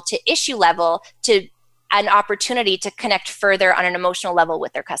crisis level to issue level to an opportunity to connect further on an emotional level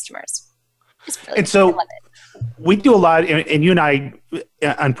with their customers. And so we do a lot, and you and I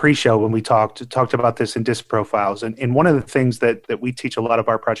on pre-show when we talked about this in DISC profiles, and one of the things that we teach a lot of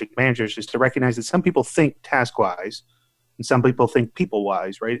our project managers is to recognize that some people think task-wise and some people think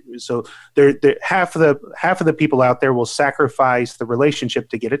people-wise, right? So they're half of the people out there will sacrifice the relationship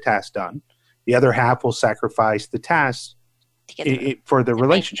to get a task done. The other half will sacrifice the task for the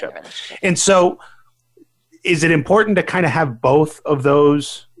relationship. And so is it important to kind of have both of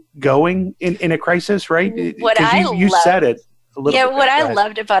those going in a crisis, right? You said it a little bit. Yeah, what I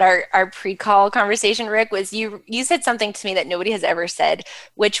loved about our pre-call conversation, Rick, was you said something to me that nobody has ever said,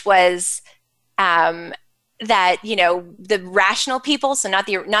 which was that, the rational people, so not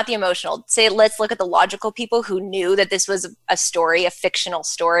the emotional, let's look at the logical people who knew that this was a story, a fictional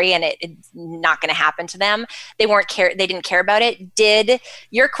story, and it's not going to happen to them. They didn't care about it.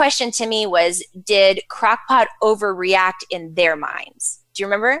 Your question to me was, did Crockpot overreact in their minds? Do you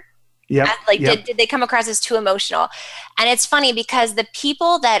remember? Yeah. Did they come across as too emotional? And it's funny because the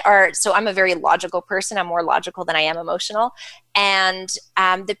people that are, so I'm a very logical person. I'm more logical than I am emotional. And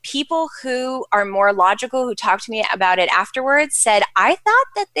the people who are more logical, who talked to me about it afterwards, said, I thought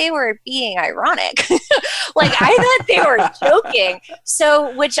that they were being ironic. I thought they were joking.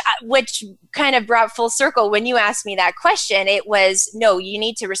 So, which kind of brought full circle. When you asked me that question, it was, no, you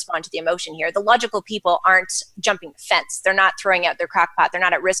need to respond to the emotion here. The logical people aren't jumping the fence. They're not throwing out their crockpot. They're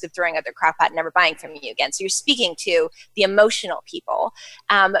not at risk of throwing out their crockpot and never buying from you again. So you're speaking to the emotional people.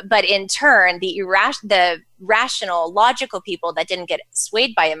 But in turn, the rational, logical people that didn't get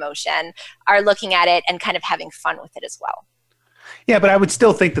swayed by emotion are looking at it and kind of having fun with it as well. Yeah, but I would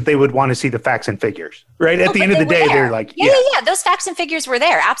still think that they would want to see the facts and figures, right? At the end of the day, they're like, yeah. Those facts and figures were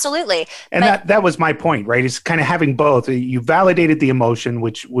there. Absolutely. And that was my point, right? It's kind of having both. You validated the emotion,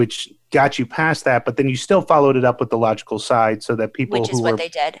 which got you past that, but then you still followed it up with the logical side so that people what they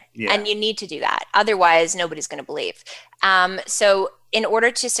did. Yeah. And you need to do that. Otherwise, nobody's going to believe. So in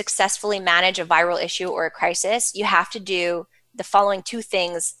order to successfully manage a viral issue or a crisis, you have to do the following two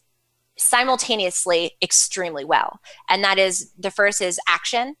things simultaneously extremely well. And that is, the first is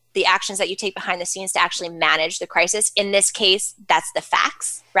action, the actions that you take behind the scenes to actually manage the crisis. In this case, that's the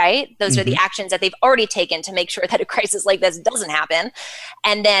facts, right? Those are the actions that they've already taken to make sure that a crisis like this doesn't happen.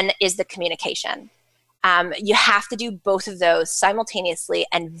 And then is the communication. You have to do both of those simultaneously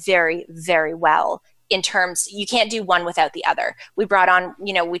and very, very well. In terms, you can't do one without the other. We brought on,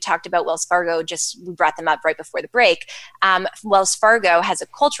 we talked about Wells Fargo, we brought them up right before the break. Wells Fargo has a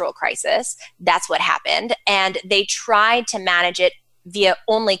cultural crisis. That's what happened. And they tried to manage it via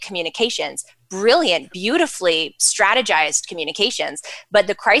only communications. Brilliant, beautifully strategized communications. But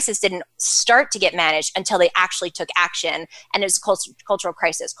the crisis didn't start to get managed until they actually took action. And it was a cultural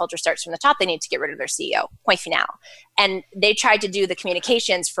crisis. Culture starts from the top. They need to get rid of their CEO. Point final. And they tried to do the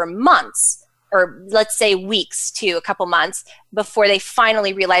communications for months, or let's say weeks to a couple months, before they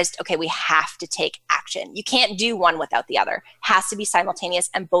finally realized, okay, we have to take action. You can't do one without the other. It has to be simultaneous,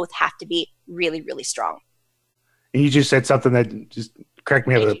 and both have to be really, really strong. And you just said something that just correct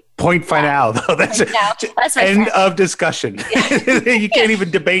me, a point final, though. That's end of discussion. Yeah. You can't even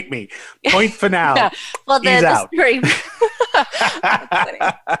debate me. Point final. Yeah. Well, he's out. Story.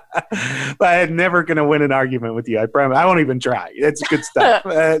 But I'm never going to win an argument with you. I promise. I won't even try. That's good stuff.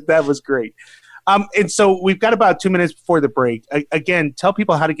 That was great. And so we've got about 2 minutes before the break. Again, tell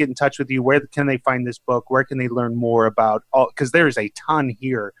people how to get in touch with you. Where can they find this book? Where can they learn more about all? Because there's a ton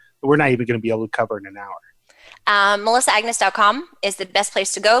here that we're not even going to be able to cover in an hour. MelissaAgnes.com is the best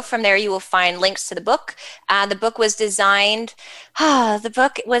place to go. From there, you will find links to the book. The book was designed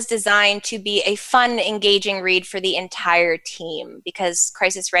to be a fun, engaging read for the entire team, because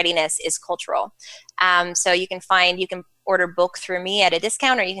crisis readiness is cultural. So you can order book through me at a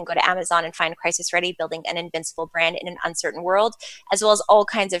discount, or you can go to Amazon and find Crisis Ready, Building an Invincible Brand in an Uncertain World, as well as all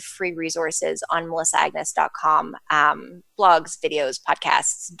kinds of free resources on MelissaAgnes.com, blogs, videos,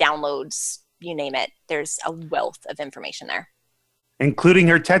 podcasts, downloads, you name it. There's a wealth of information there. Including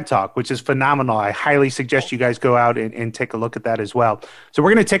her TED Talk, which is phenomenal. I highly suggest you guys go out and take a look at that as well. So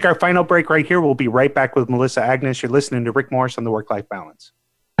we're going to take our final break right here. We'll be right back with Melissa Agnes. You're listening to Rick Morris on the Work-Life Balance.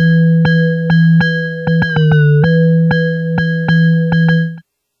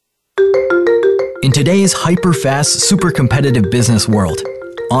 In today's hyper-fast, super competitive business world,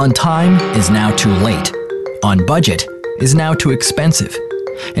 on time is now too late. On budget is now too expensive.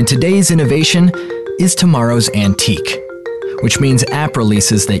 And today's innovation is tomorrow's antique, which means app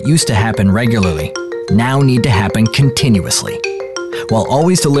releases that used to happen regularly now need to happen continuously, while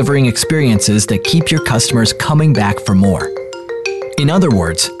always delivering experiences that keep your customers coming back for more. In other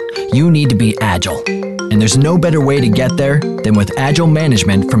words, you need to be agile, And there's no better way to get there than with Agile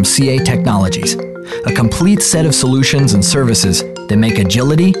Management from CA Technologies, a complete set of solutions and services that make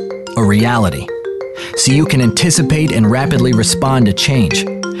agility a reality. So you can anticipate and rapidly respond to change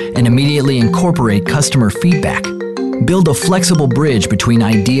and immediately incorporate customer feedback, build a flexible bridge between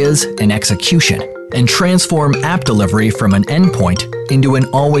ideas and execution, and transform app delivery from an endpoint into an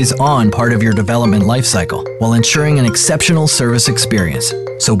always-on part of your development lifecycle while ensuring an exceptional service experience.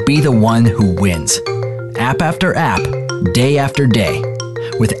 So be the one who wins. App after app, day after day,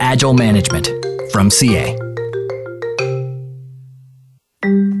 with Agile Management from CA.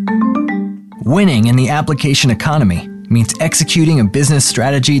 Winning in the application economy means executing a business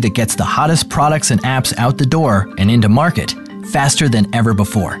strategy that gets the hottest products and apps out the door and into market faster than ever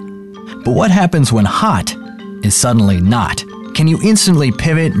before. But what happens when hot is suddenly not? Can you instantly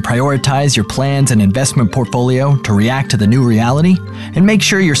pivot and prioritize your plans and investment portfolio to react to the new reality and make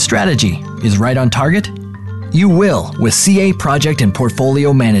sure your strategy is right on target? You will with CA Project and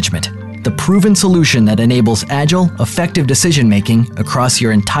Portfolio Management, the proven solution that enables agile, effective decision-making across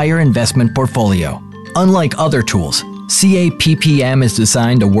your entire investment portfolio. Unlike other tools, CA PPM is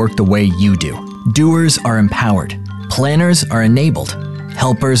designed to work the way you do. Doers are empowered, planners are enabled,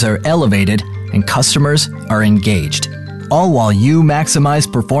 helpers are elevated, and customers are engaged, all while you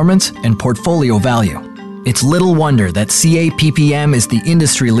maximize performance and portfolio value. It's little wonder that CA PPM is the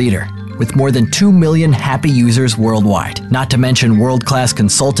industry leader, with more than 2 million happy users worldwide, not to mention world-class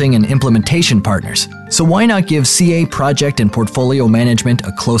consulting and implementation partners. So why not give CA Project and Portfolio Management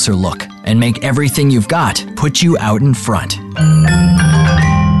a closer look and make everything you've got put you out in front?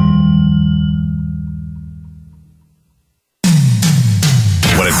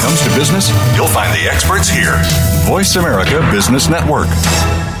 When it comes to business, you'll find the experts here. Voice America Business Network.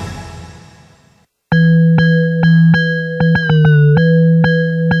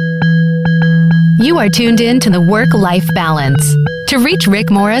 You are tuned in to the Work-Life Balance. To reach Rick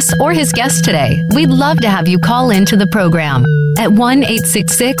Morris or his guest today, we'd love to have you call into the program at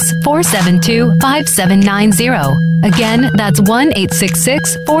 1-866-472-5790. Again, that's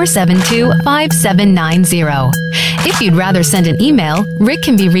 1-866-472-5790. If you'd rather send an email, Rick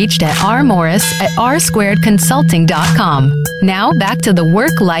can be reached at rmorris@r2consulting.com. Now back to the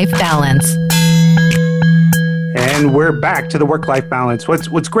Work-Life Balance. And we're back to the work-life balance.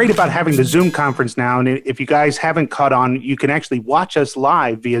 What's great about having the Zoom conference now, and if you guys haven't caught on, you can actually watch us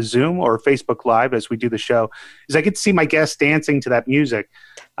live via Zoom or Facebook Live as we do the show, is I get to see my guests dancing to that music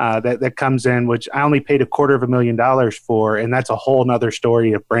that comes in, which I only paid $250,000 for, and that's a whole nother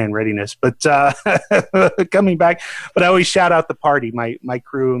story of brand readiness. But coming back, but I always shout out the party, my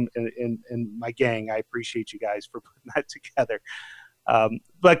crew and my gang. I appreciate you guys for putting that together.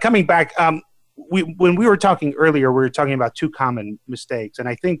 But coming back, when we were talking earlier, we were talking about two common mistakes, and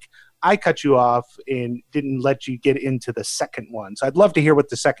I think I cut you off and didn't let you get into the second one. So I'd love to hear what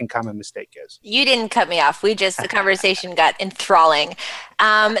the second common mistake is. You didn't cut me off. The conversation got enthralling.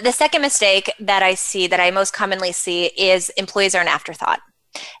 The second mistake that I most commonly see is employees are an afterthought.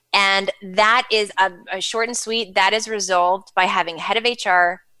 And that is a short and sweet. That is resolved by having head of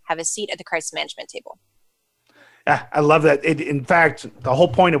HR have a seat at the crisis management table. Yeah, I love that. In fact, the whole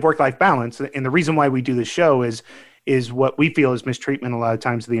point of work-life balance, and the reason why we do the show is what we feel is mistreatment a lot of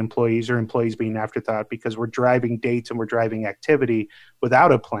times of the employees, or employees being afterthought, because we're driving dates and we're driving activity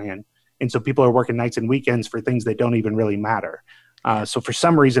without a plan. And so people are working nights and weekends for things that don't even really matter. So for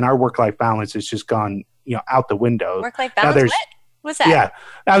some reason, our work-life balance has just gone, out the window. Work-life balance? What? What's that? Yeah.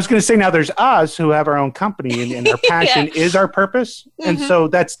 I was going to say, now there's us who have our own company and our passion is our purpose. Mm-hmm. And so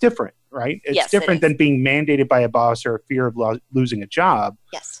that's different, right? It's different than being mandated by a boss or a fear of losing a job.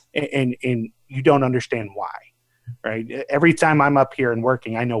 Yes. And you don't understand why, right? Every time I'm up here and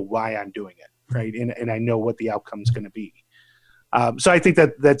working, I know why I'm doing it, right? And I know what the outcome is going to be. So I think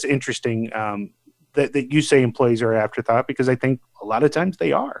that's interesting that you say employees are afterthought, because I think a lot of times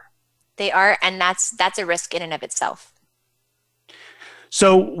they are. They are, and that's a risk in and of itself.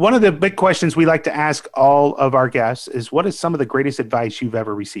 So one of the big questions we like to ask all of our guests is, what is some of the greatest advice you've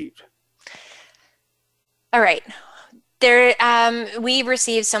ever received? All right. We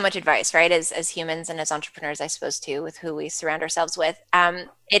receive so much advice, right? As humans and as entrepreneurs, I suppose, too, with who we surround ourselves with.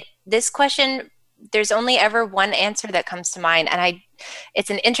 This question, there's only ever one answer that comes to mind. And it's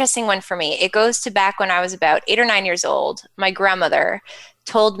an interesting one for me. It goes to back when I was about 8 or 9 years old. My grandmother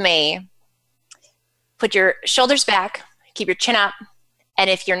told me, put your shoulders back, keep your chin up, and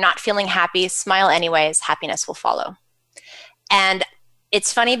if you're not feeling happy, smile anyways, happiness will follow. And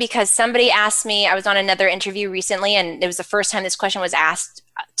it's funny because somebody asked me, I was on another interview recently, and it was the first time this question was asked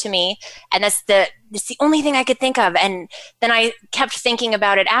to me. And that's the only thing I could think of. And then I kept thinking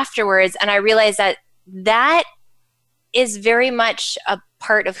about it afterwards, and I realized that that is very much a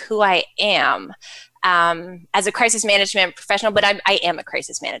part of who I am as a crisis management professional, but I am a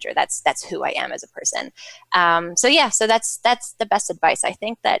crisis manager. That's who I am as a person. So that's the best advice I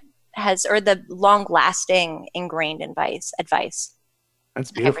think that has, or the long-lasting ingrained advice.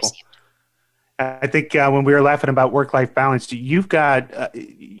 That's beautiful. I think when we were laughing about work-life balance, you've got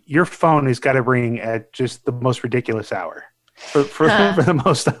your phone has got to ring at just the most ridiculous hour for the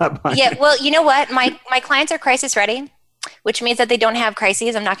most money. Yeah, well, you know what? My clients are crisis ready, which means that they don't have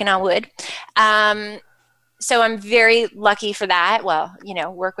crises. I'm knocking on wood. So I'm very lucky for that. Well,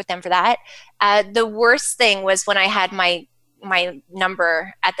 work with them for that. The worst thing was when I had my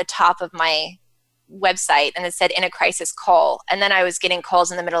number at the top of my website and it said in a crisis call. And then I was getting calls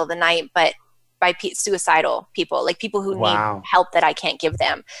in the middle of the night, but by suicidal people, like people who need help that I can't give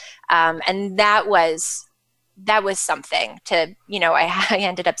them. And that was something to, I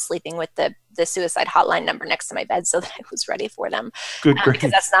ended up sleeping with the suicide hotline number next to my bed so that I was ready for them. Good grief.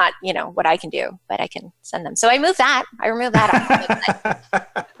 Because that's not, what I can do, but I can send them. So I removed that.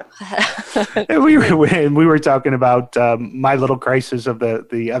 we were talking about my little crisis of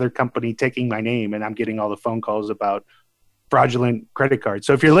the other company taking my name, and I'm getting all the phone calls about fraudulent credit cards.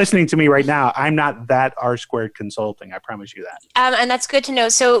 So if you're listening to me right now, I'm not that R-squared consulting. I promise you that. And that's good to know.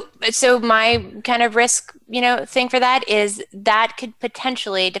 So my kind of risk, thing for that is that could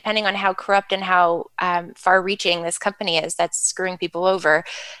potentially, depending on how corrupt and how far-reaching this company is that's screwing people over,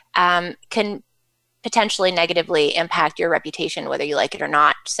 can potentially negatively impact your reputation, whether you like it or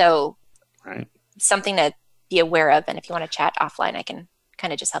not. So something to be aware of. And if you want to chat offline, I can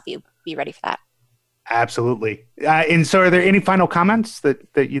kind of just help you be ready for that. Absolutely. And so are there any final comments that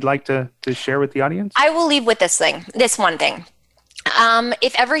you'd like to share with the audience? I will leave with this one thing.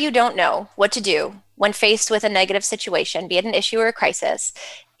 If ever you don't know what to do when faced with a negative situation, be it an issue or a crisis,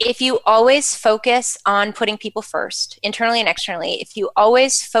 if you always focus on putting people first, internally and externally, if you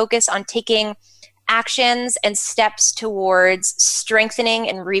always focus on taking actions and steps towards strengthening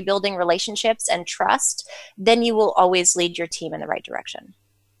and rebuilding relationships and trust, then you will always lead your team in the right direction.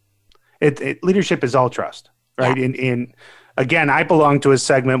 Leadership is all trust, right? Yeah. And again, I belong to a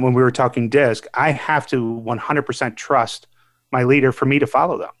segment when we were talking DISC. I have to 100% trust my leader for me to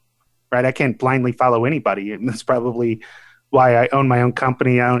follow them, right? I can't blindly follow anybody. And that's probably why I own my own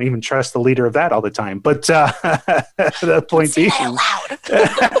company. I don't even trust the leader of that all the time. But the point being, I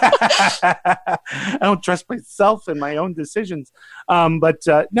don't trust myself and my own decisions.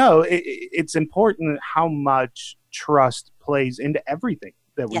 No, it's important how much trust plays into everything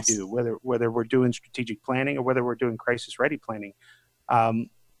that we do, whether we're doing strategic planning or whether we're doing crisis ready planning. And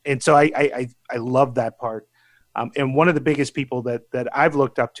so I love that part. And one of the biggest people that I've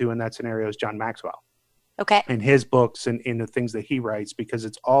looked up to in that scenario is John Maxwell. Okay. In his books and in the things that he writes, because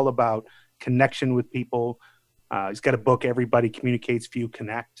it's all about connection with people. He's got a book, Everybody Communicates, Few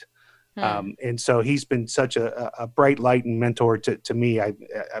Connect. And so he's been such a bright light and mentor to me. I've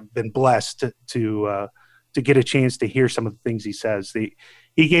been blessed to get a chance to hear some of the things he says.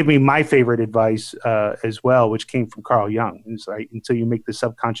 He gave me my favorite advice as well, which came from Carl Jung. It's like, until you make the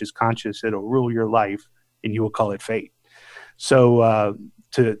subconscious conscious, it'll rule your life and you will call it fate. So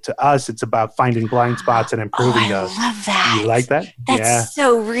to us, it's about finding blind spots and improving those. I love that. You like that? That's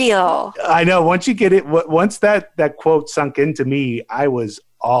so real. I know. Once you get it, once that quote sunk into me, I was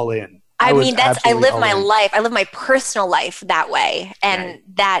all in. I live my life. I live my personal life that way. And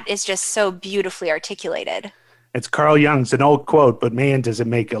that is just so beautifully articulated. It's Carl Jung's an old quote, but man, does it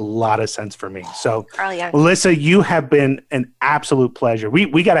make a lot of sense for me. So, Carl Jung. Melissa, you have been an absolute pleasure.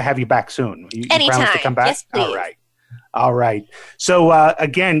 We got to have you back soon. You Anytime. promise to come back? Yes, please. All right. So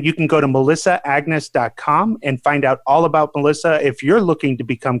again, you can go to melissaagnes.com and find out all about Melissa. If you're looking to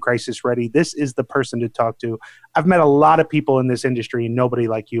become crisis ready, this is the person to talk to. I've met a lot of people in this industry and nobody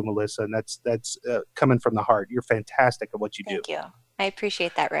like you, Melissa. And that's coming from the heart. You're fantastic at what you do. Thank you. I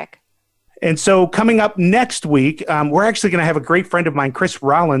appreciate that, Rick. And so coming up next week, we're actually going to have a great friend of mine, Chris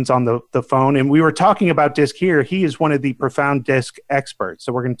Rollins, on the phone. And we were talking about DISC here. He is one of the profound DISC experts.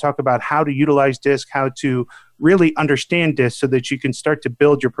 So we're going to talk about how to utilize DISC, how to really understand DISC so that you can start to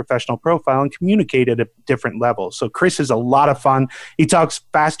build your professional profile and communicate at a different level. So Chris is a lot of fun. He talks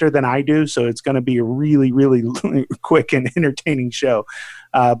faster than I do, so it's going to be a really, really quick and entertaining show.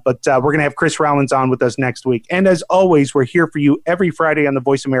 But we're going to have Chris Rollins on with us next week. And as always, we're here for you every Friday on the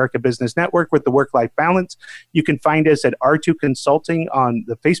Voice America Business Network with the Work-Life Balance. You can find us at R2 Consulting on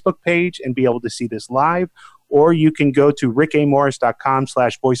the Facebook page and be able to see this live. Or you can go to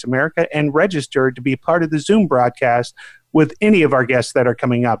rickamorris.com/voiceamerica and register to be part of the Zoom broadcast with any of our guests that are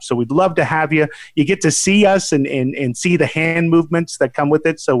coming up. So we'd love to have you. You get to see us and see the hand movements that come with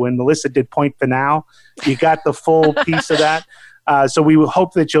it. So when Melissa did Point Finale, you got the full piece of that. So we will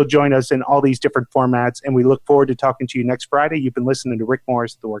hope that you'll join us in all these different formats, and we look forward to talking to you next Friday. You've been listening to Rick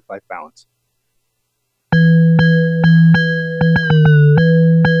Morris, The Work-Life Balance.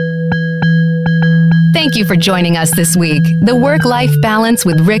 Thank you for joining us this week. The Work-Life Balance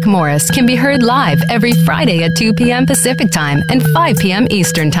with Rick Morris can be heard live every Friday at 2 p.m. Pacific Time and 5 p.m.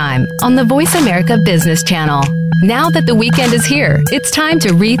 Eastern Time on the Voice America Business Channel. Now that the weekend is here, it's time to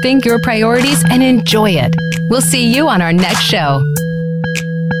rethink your priorities and enjoy it. We'll see you on our next show.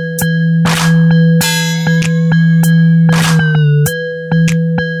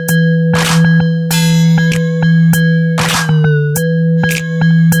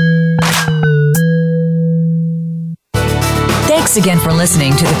 Thanks again for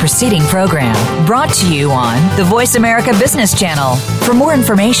listening to the preceding program, brought to you on the Voice America Business Channel. For more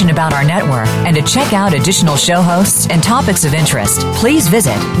information about our network and to check out additional show hosts and topics of interest, please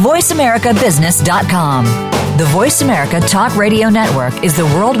visit voiceamericabusiness.com. The Voice America Talk Radio Network is the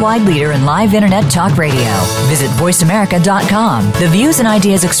worldwide leader in live Internet talk radio. Visit voiceamerica.com. The views and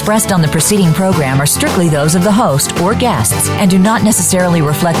ideas expressed on the preceding program are strictly those of the host or guests and do not necessarily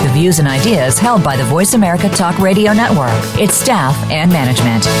reflect the views and ideas held by the Voice America Talk Radio Network, its staff, and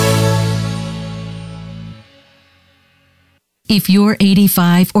management. If you're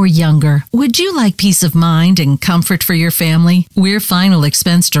 85 or younger, would you like peace of mind and comfort for your family? We're Final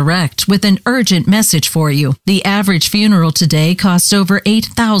Expense Direct with an urgent message for you. The average funeral today costs over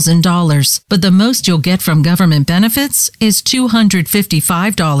 $8,000, but the most you'll get from government benefits is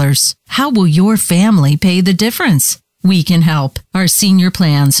 $255. How will your family pay the difference? We can help. Our senior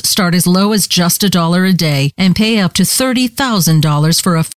plans start as low as just $1 a day and pay up to $30,000 for a